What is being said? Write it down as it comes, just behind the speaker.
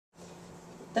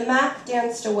The map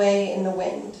danced away in the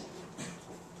wind.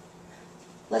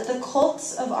 Let the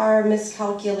cults of our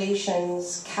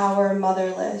miscalculations cower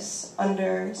motherless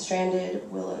under stranded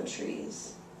willow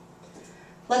trees.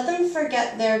 Let them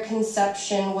forget their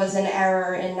conception was an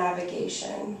error in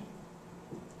navigation.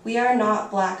 We are not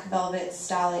black velvet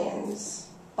stallions,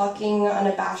 bucking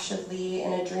unabashedly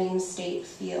in a dream state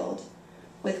field,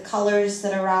 with colors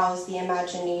that arouse the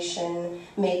imagination,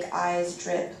 make eyes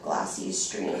drip glassy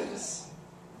streams.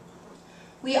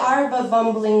 We are but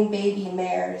bumbling baby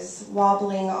mares,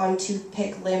 wobbling on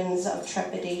toothpick limbs of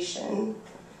trepidation.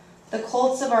 The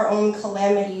colts of our own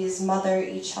calamities mother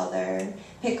each other,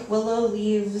 pick willow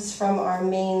leaves from our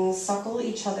manes, suckle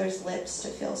each other's lips to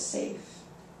feel safe.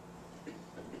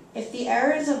 If the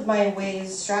errors of my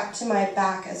ways strap to my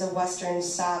back as a western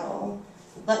saddle,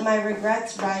 let my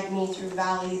regrets ride me through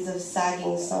valleys of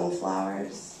sagging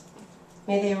sunflowers.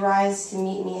 May they rise to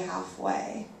meet me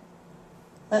halfway.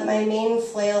 Let my mane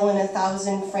flail in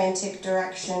 1,000 frantic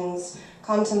directions,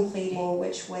 contemplating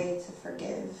which way to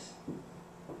forgive.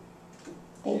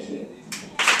 Thank you.